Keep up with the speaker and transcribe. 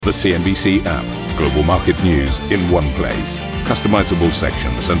The CNBC app. Global market news in one place. Customizable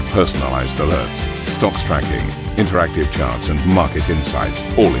sections and personalized alerts. Stocks tracking, interactive charts and market insights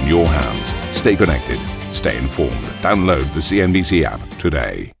all in your hands. Stay connected. Stay informed. Download the CNBC app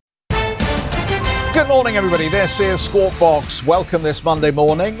today. Good morning, everybody. This is Squawk Box. Welcome this Monday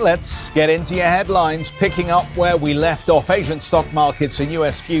morning. Let's get into your headlines. Picking up where we left off, Asian stock markets and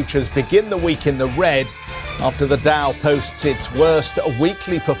US futures begin the week in the red after the Dow posts its worst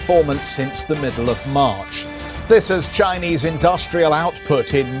weekly performance since the middle of March. This as Chinese industrial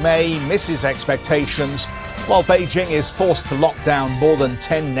output in May misses expectations, while Beijing is forced to lock down more than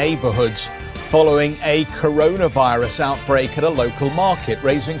 10 neighborhoods following a coronavirus outbreak at a local market,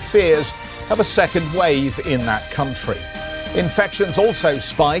 raising fears of a second wave in that country. Infections also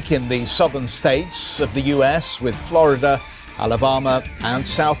spike in the southern states of the US, with Florida, Alabama and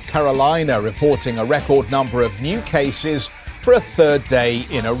South Carolina reporting a record number of new cases for a third day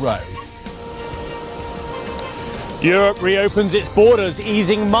in a row. Europe reopens its borders,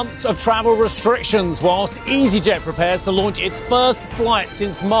 easing months of travel restrictions, whilst EasyJet prepares to launch its first flight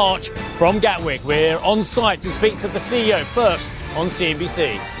since March from Gatwick. We're on site to speak to the CEO first on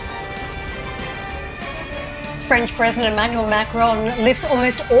CNBC. French President Emmanuel Macron lifts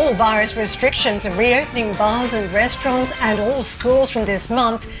almost all virus restrictions, reopening bars and restaurants and all schools from this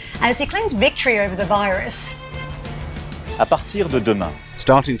month as he claims victory over the virus. À partir de demain,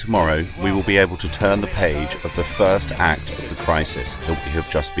 starting tomorrow, we will be able to turn the page of the first act of the crisis that we have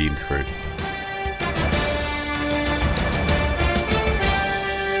just been through.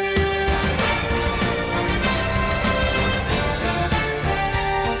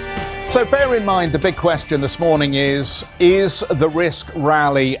 So bear in mind, the big question this morning is the risk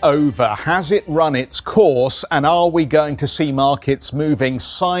rally over? Has it run its course? And are we going to see markets moving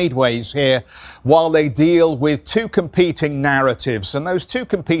sideways here while they deal with two competing narratives? And those two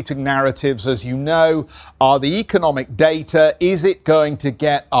competing narratives, as you know, are the economic data. Is it going to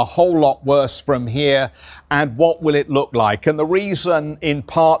get a whole lot worse from here? And what will it look like? And the reason, in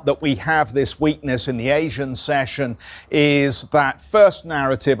part, that we have this weakness in the Asian session is that first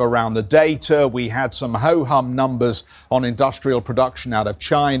narrative around the data. We had some ho-hum numbers on industrial production out of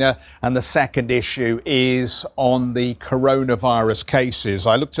China. And the second issue is on the coronavirus cases.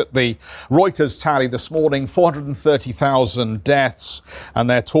 I looked at the Reuters tally this morning, 430,000 deaths, and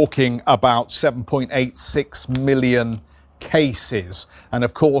they're talking about 7.86 million cases. And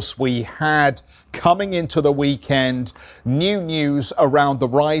of course, we had, coming into the weekend, new news around the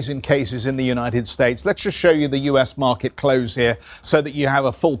rise in cases in the United States. Let's just show you the US market close here so that you have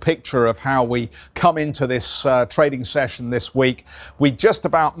a full picture of how we come into this trading session this week. We just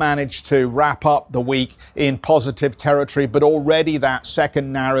about managed to wrap up the week in positive territory, but already that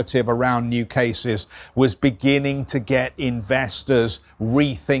second narrative around new cases was beginning to get investors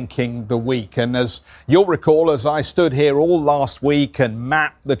rethinking the week. And as you'll recall, as I stood here all last week and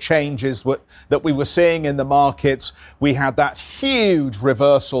mapped the changes that we were seeing in the markets, we had that huge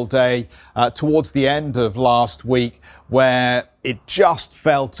reversal day towards the end of last week where it just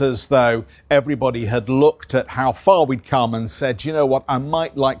felt as though everybody had looked at how far we'd come and said, you know what, I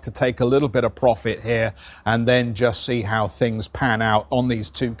might like to take a little bit of profit here and then just see how things pan out on these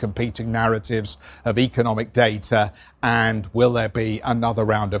two competing narratives of economic data. And will there be another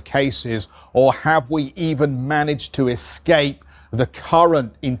round of cases, or have we even managed to escape the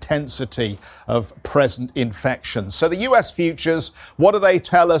current intensity of present infections? So the US futures, what do they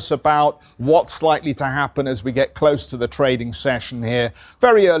tell us about what's likely to happen as we get close to the trading session here?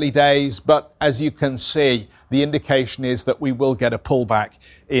 Very early days, but as you can see, the indication is that we will get a pullback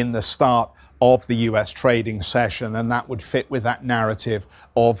in the start of the US trading session, and that would fit with that narrative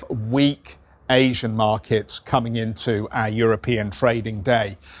of weak Asian markets coming into our European trading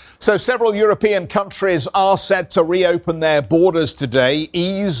day. So several European countries are set to reopen their borders today,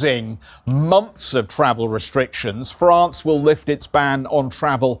 easing months of travel restrictions. France will lift its ban on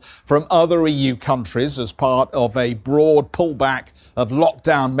travel from other EU countries as part of a broad pullback of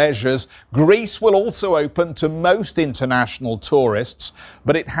lockdown measures. Greece will also open to most international tourists,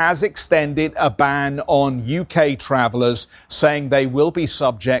 but it has extended a ban on UK travellers, saying they will be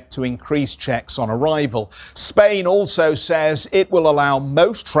subject to increased checks on arrival. Spain also says it will allow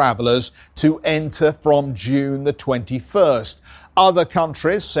most travellers to enter from June the 21st. Other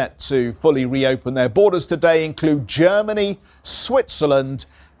countries set to fully reopen their borders today include Germany, Switzerland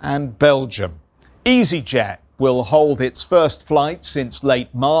and Belgium. EasyJet will hold its first flight since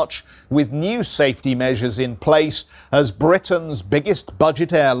late March, with new safety measures in place as Britain's biggest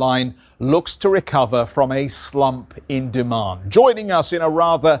budget airline looks to recover from a slump in demand. Joining us in a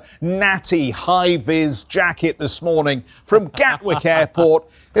rather natty high-vis jacket this morning from Gatwick Airport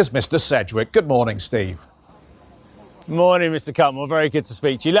is Mr. Sedgwick. Good morning, Steve. Morning, Mr. Cutmore. Very good to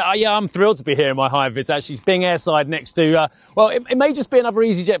speak to you. Yeah, I'm thrilled to be here in my high-vis, actually, being airside next to, it may just be another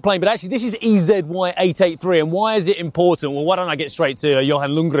EasyJet plane, but actually this is EZY-883. And why is it important? Well, why don't I get straight to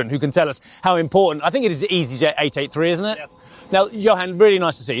Johan Lundgren, who can tell us how important. I think it is EasyJet-883, isn't it? Yes. Now, Johan, really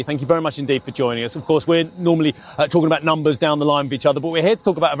nice to see you. Thank you very much indeed for joining us. Of course, we're normally talking about numbers down the line with each other, but we're here to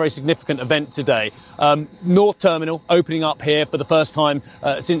talk about a very significant event today. North Terminal opening up here for the first time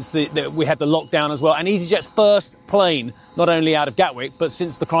since we had the lockdown as well. And EasyJet's first plane, not only out of Gatwick, but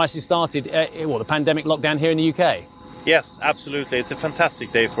since the crisis started, the pandemic lockdown here in the UK. Yes, absolutely. It's a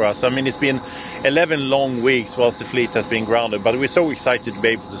fantastic day for us. I mean, it's been 11 long weeks whilst the fleet has been grounded, but we're so excited to be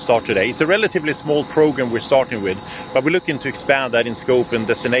able to start today. It's a relatively small program we're starting with, but we're looking to expand that in scope and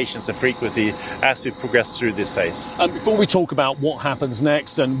destinations and frequency as we progress through this phase. Before we talk about what happens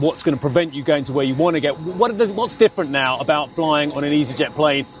next and what's going to prevent you going to where you want to get, what's different now about flying on an EasyJet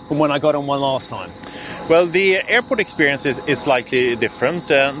plane from when I got on one last time? Well, the airport experience is slightly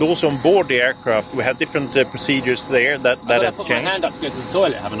different, and also on board the aircraft we have different procedures there that has changed. I've got my hand up to go to the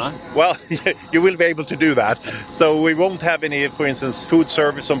toilet, haven't I? Well, you will be able to do that. So we won't have any, for instance, food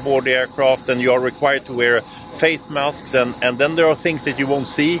service on board the aircraft, and you are required to wear face masks, and then there are things that you won't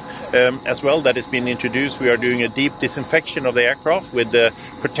see as well that has been introduced. We are doing a deep disinfection of the aircraft with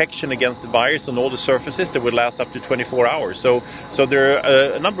protection against the virus on all the surfaces that will last up to 24 hours. So there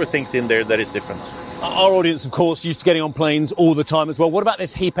are a number of things in there that is different. Our audience, of course, used to getting on planes all the time as well. What about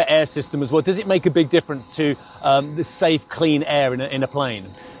this HEPA air system as well? Does it make a big difference to the safe, clean air in a plane?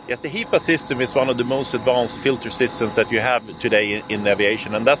 Yes, the HEPA system is one of the most advanced filter systems that you have today in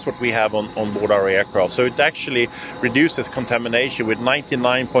aviation, and that's what we have on board our aircraft. So it actually reduces contamination with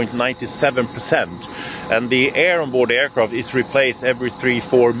 99.97%, and the air on board the aircraft is replaced every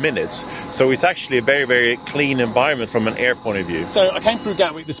 3-4 minutes. So it's actually a very, very clean environment from an air point of view. So I came through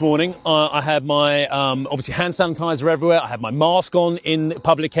Gatwick this morning. I had my, obviously, hand sanitizer everywhere. I had my mask on in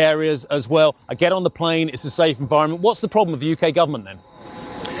public areas as well. I get on the plane. It's a safe environment. What's the problem with the UK government then?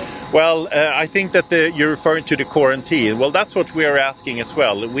 Well, I think that you're referring to the quarantine. Well, that's what we are asking as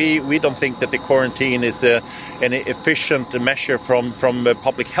well. We don't think that the quarantine is an efficient measure from a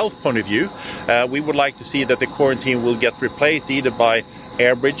public health point of view. We would like to see that the quarantine will get replaced either by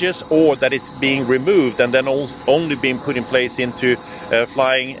air bridges or that it's being removed and then only being put in place into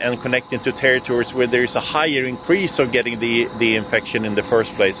flying and connecting to territories where there is a higher increase of getting the infection in the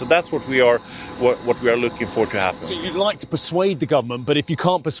first place. So that's what we are looking for to happen. So you'd like to persuade the government, but if you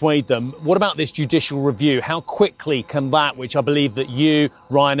can't persuade them, what about this judicial review? How quickly can that, which I believe that you,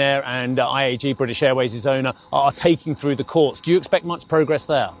 Ryanair and IAG, British Airways' owner, are taking through the courts? Do you expect much progress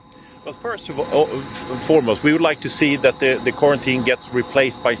there? Well, first of all, foremost, we would like to see that the quarantine gets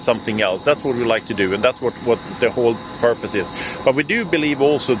replaced by something else. That's what we like to do, and that's what the whole purpose is. But we do believe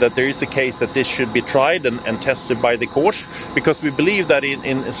also that there is a case that this should be tried and tested by the courts, because we believe that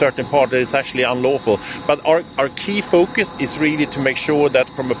in a certain part that it's actually unlawful. But our key focus is really to make sure that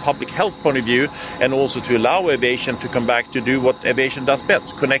from a public health point of view, and also to allow aviation to come back to do what aviation does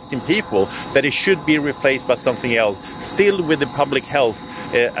best, connecting people, that it should be replaced by something else, still with the public health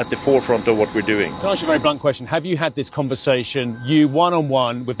at the forefront of what we're doing. Can I ask you a very blunt question? Have you had this conversation, you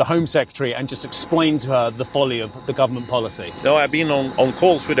one-on-one with the Home Secretary, and just explained to her the folly of the government policy? No, I've been on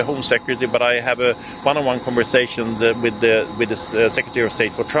calls with the Home Secretary, but I have a one-on-one conversation with the Secretary of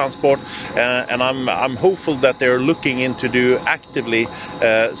State for Transport, and I'm hopeful that they're looking into do actively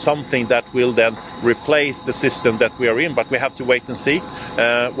something that will then replace the system that we are in, but we have to wait and see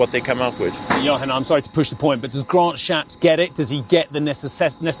what they come up with. Johan, I'm sorry to push the point, but does Grant Shapps get it? Does he get the necessity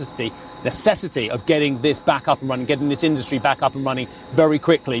of getting this back up and running, getting this industry back up and running very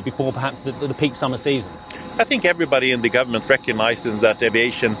quickly before perhaps the peak summer season? I think everybody in the government recognizes that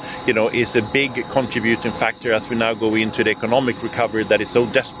aviation, is a big contributing factor as we now go into the economic recovery that is so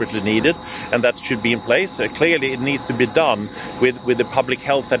desperately needed, and that should be in place. Clearly, it needs to be done with the public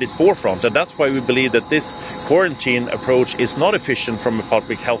health at its forefront, and that's why we believe that this quarantine approach is not efficient from a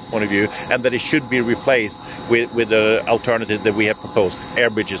public health point of view, and that it should be replaced with the alternative that we have proposed, air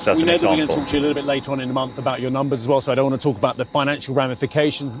bridges as an example. We're going to talk to you a little bit later on in the month about your numbers as well, so I don't want to talk about the financial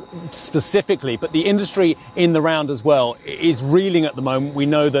ramifications specifically, but the industry in the round as well is reeling at the moment. We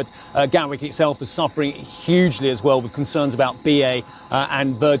know that Gatwick itself is suffering hugely as well with concerns about BA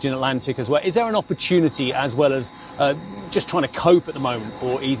and Virgin Atlantic as well. Is there an opportunity as well as just trying to cope at the moment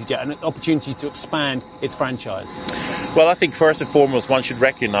for EasyJet, an opportunity to expand its franchise? Well, I think first and foremost one should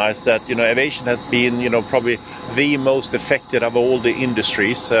recognize that aviation has been probably the most affected of all the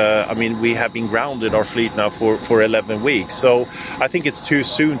industries. We have been grounded our fleet now for 11 weeks, so I think it's too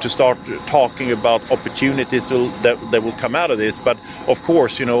soon to start talking about opportunities that will come out of this. But of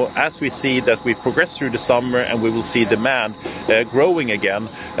course, as we see that we progress through the summer and we will see demand growing again,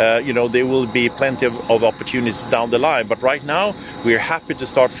 there will be plenty of opportunities down the line. But right now we're happy to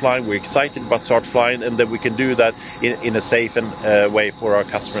start flying, we're excited about start flying, and that we can do that in a safe and way for our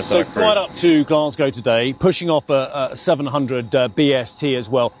customers. So flight up to Glasgow today, pushing off a 700 BST as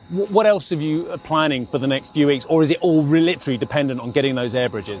well. What else have you planning for the next few weeks, or is it all literally dependent on getting those air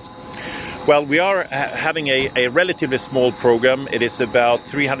bridges? Well, we are having a relatively small program. It is about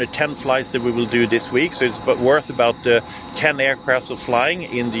 310 flights that we will do this week, so it's worth about 10 aircraft of flying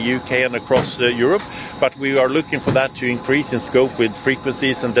in the UK and across Europe. But we are looking for that to increase in scope with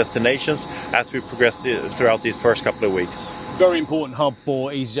frequencies and destinations as we progress throughout these first couple of weeks. Very important hub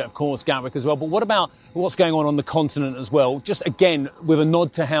for EasyJet, of course, Gatwick as well. But what about what's going on the continent as well? Just again, with a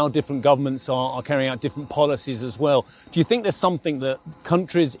nod to how different governments are carrying out different policies as well. Do you think there's something that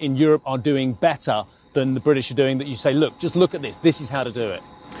countries in Europe are doing better than the British are doing that you say, look, just look at this. This is how to do it?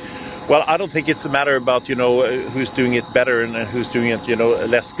 Well, I don't think it's a matter about, who's doing it better and who's doing it,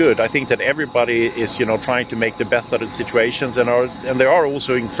 less good. I think that everybody is, trying to make the best out of the situations, and there are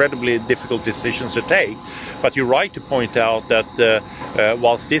also incredibly difficult decisions to take. But you're right to point out that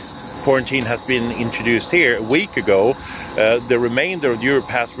whilst this quarantine has been introduced here a week ago, the remainder of Europe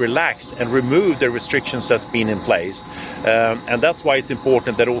has relaxed and removed the restrictions that's been in place. And that's why it's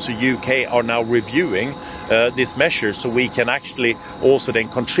important that also UK are now reviewing this measure, so we can actually also then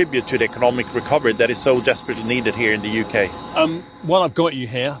contribute to the economic recovery that is so desperately needed here in the UK. While I've got you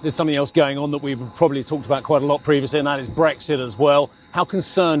here, there's something else going on that we've probably talked about quite a lot previously, and that is Brexit as well. How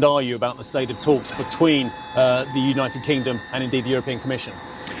concerned are you about the state of talks between the United Kingdom and indeed the European Commission?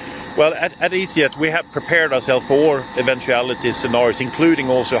 Well, at EasyJet, we have prepared ourselves for eventuality scenarios, including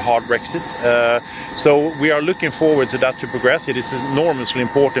also hard Brexit. So we are looking forward to that to progress. It is enormously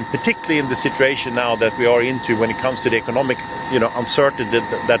important, particularly in the situation now that we are into when it comes to the economic, uncertainty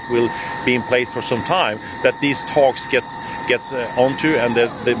that will be in place for some time, that these talks gets onto and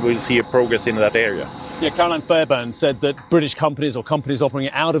that we'll see a progress in that area. Yeah, Caroline Fairbairn said that British companies or companies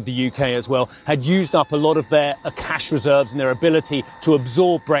operating out of the UK as well had used up a lot of their cash reserves and their ability to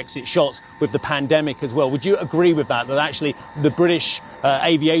absorb Brexit shocks with the pandemic as well. Would you agree with that actually the British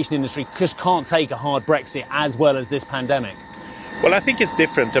aviation industry just can't take a hard Brexit as well as this pandemic? Well, I think it's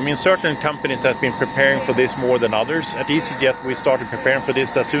different. Certain companies have been preparing for this more than others. At EasyJet, we started preparing for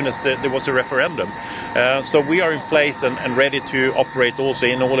this as soon as there was a referendum. So we are in place and ready to operate also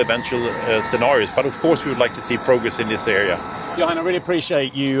in all eventual scenarios. But of course, we would like to see progress in this area. Johan, I really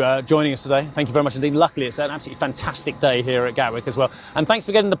appreciate you joining us today. Thank you very much indeed. Luckily, it's an absolutely fantastic day here at Gatwick as well. And thanks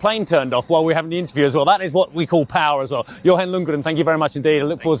for getting the plane turned off while we're having the interview as well. That is what we call power as well. Johan Lundgren, thank you very much indeed. I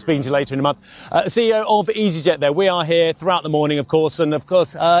look forward to speaking to you later in the month. CEO of EasyJet there. We are here throughout the morning, of course. And of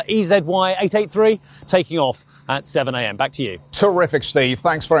course, EZY883 taking off at 7 a.m. Back to you. Terrific, Steve.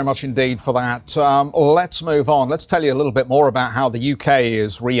 Thanks very much indeed for that. Let's move on. Let's tell you a little bit more about how the UK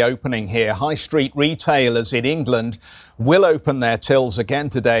is reopening here. High street retailers in England will open their tills again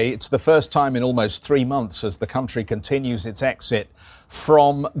today. It's the first time in almost 3 months as the country continues its exit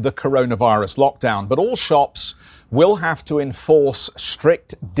from the coronavirus lockdown. But all shops will have to enforce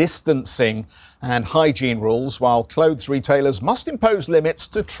strict distancing and hygiene rules, while clothes retailers must impose limits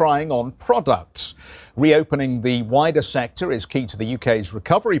to trying on products. Reopening the wider sector is key to the UK's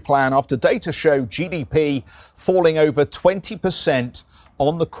recovery plan after data show GDP falling over 20%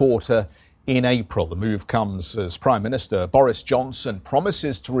 on the quarter in April. The move comes as Prime Minister Boris Johnson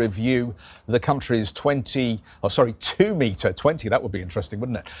promises to review the country's 2-metre, 20, that would be interesting,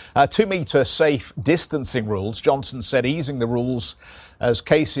 wouldn't it? 2-metre safe distancing rules. Johnson said easing the rules as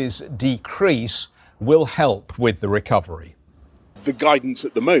cases decrease will help with the recovery. The guidance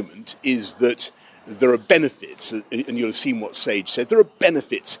at the moment is that there are benefits, and you'll have seen what Sage said. There are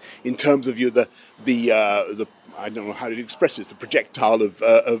benefits in terms of the I don't know how to express this, the projectile of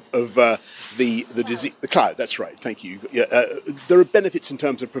the disease, the cloud. That's right. Thank you. There are benefits in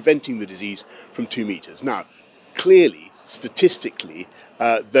terms of preventing the disease from 2 meters. Now, clearly, statistically,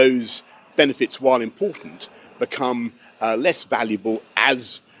 those benefits, while important, become less valuable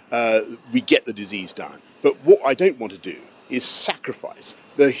as we get the disease down. But what I don't want to do is sacrifice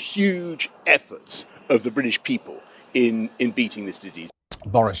the huge efforts of the British people in beating this disease.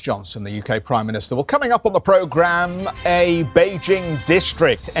 Boris Johnson, the UK Prime Minister. Well, coming up on the programme, a Beijing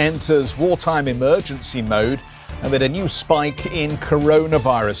district enters wartime emergency mode amid a new spike in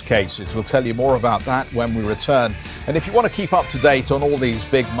coronavirus cases. We'll tell you more about that when we return. And if you want to keep up to date on all these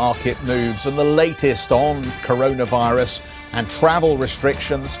big market moves and the latest on coronavirus and travel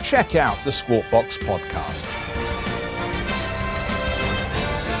restrictions, check out the Squawk Box podcast.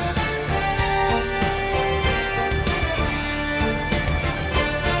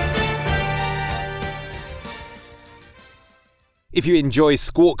 If you enjoy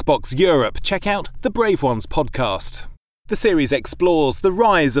Squawk Box Europe, check out the Brave Ones podcast. The series explores the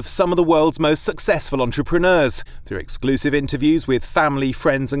rise of some of the world's most successful entrepreneurs. Through exclusive interviews with family,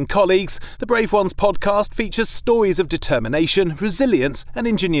 friends and colleagues, the Brave Ones podcast features stories of determination, resilience and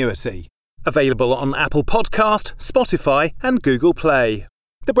ingenuity. Available on Apple Podcast, Spotify and Google Play.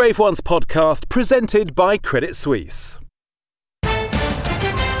 The Brave Ones podcast, presented by Credit Suisse.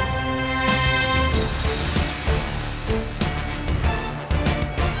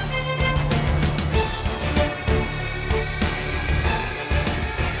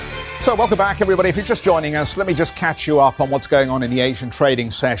 So welcome back, everybody. If you're just joining us, let me just catch you up on what's going on in the Asian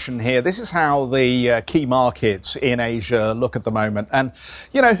trading session here. This is how the key markets in Asia look at the moment. And,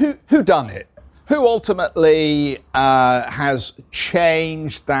 you know, who done it? Who ultimately has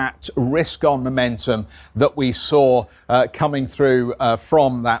changed that risk-on momentum that we saw coming through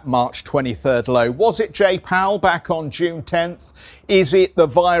from that March 23rd low? Was it Jay Powell back on June 10th? Is it the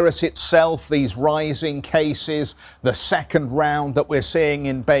virus itself, these rising cases, the second round that we're seeing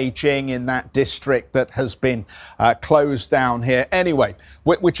in Beijing in that district that has been closed down here? Anyway,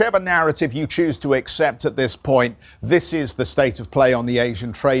 whichever narrative you choose to accept at this point, this is the state of play on the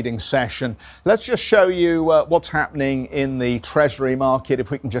Asian trading session. Let's just show you what's happening in the Treasury market.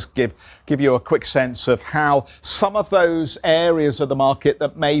 If we can just give you a quick sense of how some of those areas of the market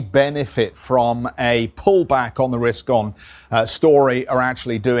that may benefit from a pullback on the risk-on story are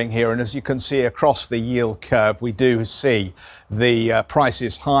actually doing here. And as you can see across the yield curve, we do see the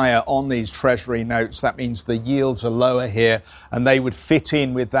prices higher on these Treasury notes. That means the yields are lower here, and they would fit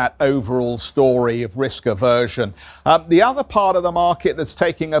in with that overall story of risk aversion. The other part of the market that's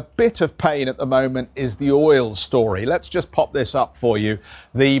taking a bit of pain at the moment is the oil story. Let's just pop this up for you.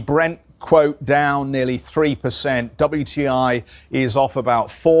 The Brent quote down nearly 3%. WTI is off about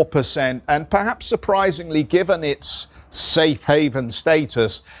 4%. And perhaps surprisingly, given its safe haven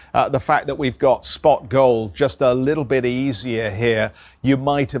status, the fact that we've got spot gold just a little bit easier here, you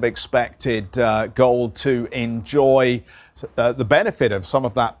might have expected gold to enjoy the benefit of some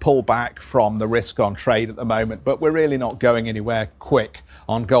of that pullback from the risk on trade at the moment, but we're really not going anywhere quick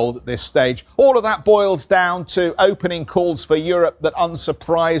on gold at this stage. All of that boils down to opening calls for Europe that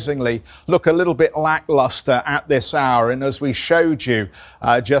unsurprisingly look a little bit lackluster at this hour. And as we showed you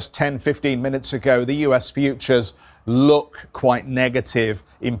just 10-15 minutes ago, the US futures look quite negative,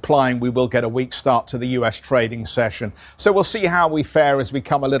 implying we will get a weak start to the US trading session. So we'll see how we fare as we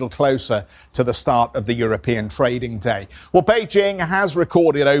come a little closer to the start of the European trading day. Well, Beijing has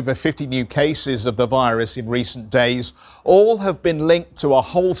recorded over 50 new cases of the virus in recent days. All have been linked to a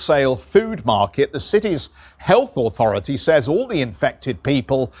wholesale food market. The city's health authority says all the infected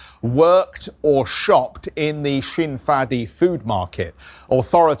people worked or shopped in the Xinfadi food market.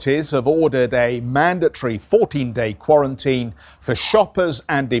 Authorities have ordered a mandatory 14-day quarantine for shoppers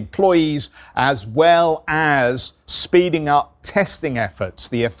and employees, as well as speeding up testing efforts.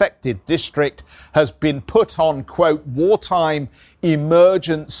 The affected district has been put on, quote, wartime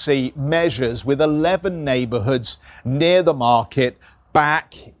emergency measures, with 11 neighbourhoods near the market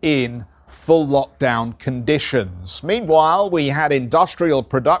back in full lockdown conditions. Meanwhile, we had industrial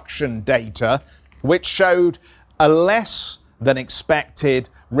production data which showed a less than expected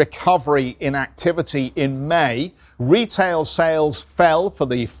recovery in activity in May. Retail sales fell for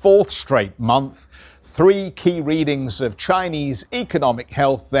the fourth straight month. Three key readings of Chinese economic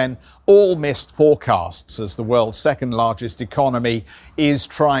health then all missed forecasts as the world's second largest economy is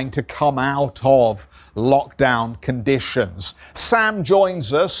trying to come out of lockdown conditions. Sam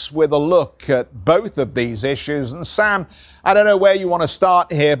joins us with a look at both of these issues. And Sam, I don't know where you want to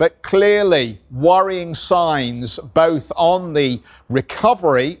start here, but clearly worrying signs both on the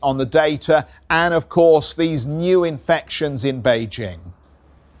recovery on the data and, of course, these new infections in Beijing.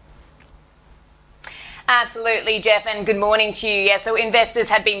 Absolutely, Jeff, and good morning to you. Yeah, so investors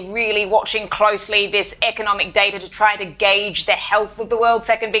have been really watching closely this economic data to try to gauge the health of the world's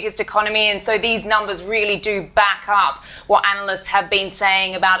second biggest economy, and so these numbers really do back up what analysts have been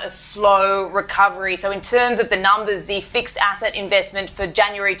saying about a slow recovery. So in terms of the numbers, the fixed asset investment for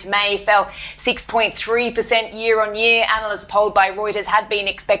January to May fell 6.3% year on year. Analysts polled by Reuters had been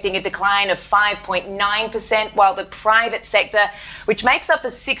expecting a decline of 5.9%, while the private sector, which makes up for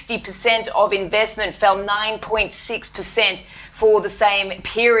 60% of investment, fell 9.6% for the same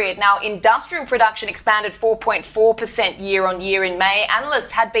period. Now, industrial production expanded 4.4% year on year in May.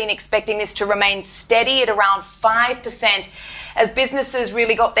 Analysts had been expecting this to remain steady at around 5% as businesses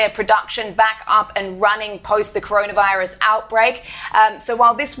really got their production back up and running post the coronavirus outbreak. So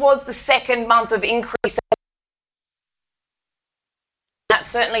while this was the second month of increase, that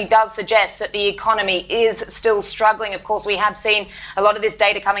certainly does suggest that the economy is still struggling. Of course, we have seen a lot of this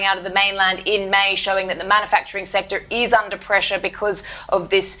data coming out of the mainland in May showing that the manufacturing sector is under pressure because of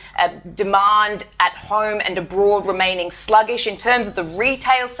this demand at home and abroad remaining sluggish. In terms of the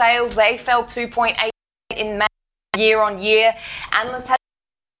retail sales, they fell 2.8% in May year on year. Analysts had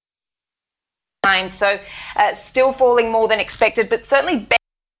so still falling more than expected, but certainly better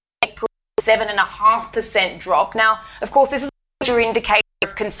than April, 7.5% drop. Now, of course, this is a major indicator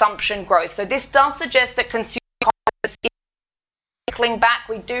of consumption growth. So this does suggest that consumer confidence is trickling back.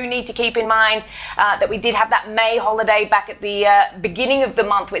 We do need to keep in mind that we did have that May holiday back at the beginning of the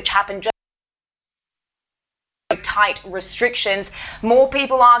month, which happened just tight restrictions. More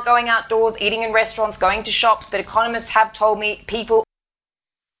people are going outdoors, eating in restaurants, going to shops, but economists have told me people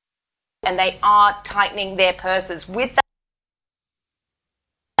and they are tightening their purses. With that,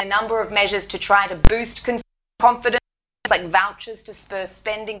 a number of measures to try to boost consumer confidence, like vouchers to spur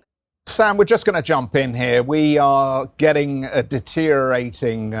spending. Sam, we're just going to jump in here. We are getting a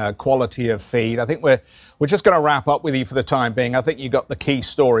deteriorating quality of feed. I think we're just going to wrap up with you for the time being. I think you got the key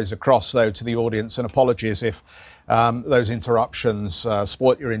stories across, though, to the audience, and apologies if those interruptions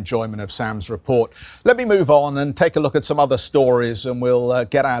spoilt your enjoyment of Sam's report. Let me move on and take a look at some other stories, and we'll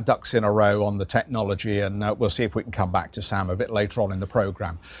get our ducks in a row on the technology, and we'll see if we can come back to Sam a bit later on in the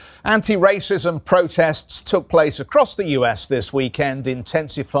programme. Anti-racism protests took place across the US this weekend,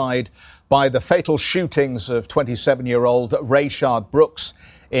 intensified by the fatal shootings of 27-year-old Rayshard Brooks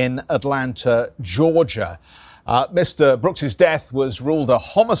in Atlanta, Georgia. Mr. Brooks's death was ruled a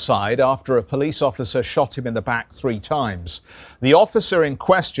homicide after a police officer shot him in the back 3 times. The officer in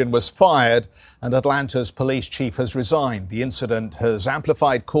question was fired and Atlanta's police chief has resigned. The incident has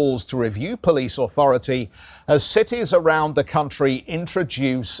amplified calls to review police authority as cities around the country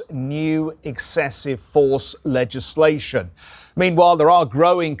introduce new excessive force legislation. Meanwhile, there are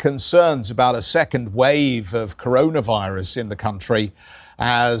growing concerns about a second wave of coronavirus in the country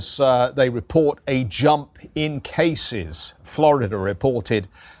as they report a jump in cases. Florida reported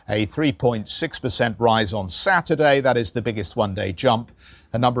a 3.6% rise on Saturday. That is the biggest one-day jump.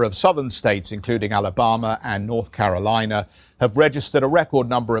 A number of southern states, including Alabama and North Carolina, have registered a record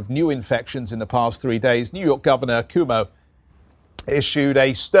number of new infections in the past 3 days. New York Governor Cuomo issued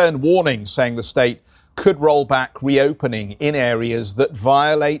a stern warning saying the state could roll back reopening in areas that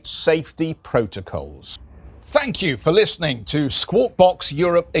violate safety protocols. Thank you for listening to Squawk Box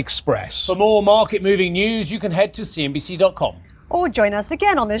Europe Express. For more market-moving news, you can head to CNBC.com. Or join us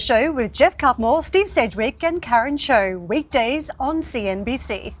again on the show with Jeff Cutmore, Steve Sedgwick and Karen Cho, weekdays on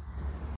CNBC.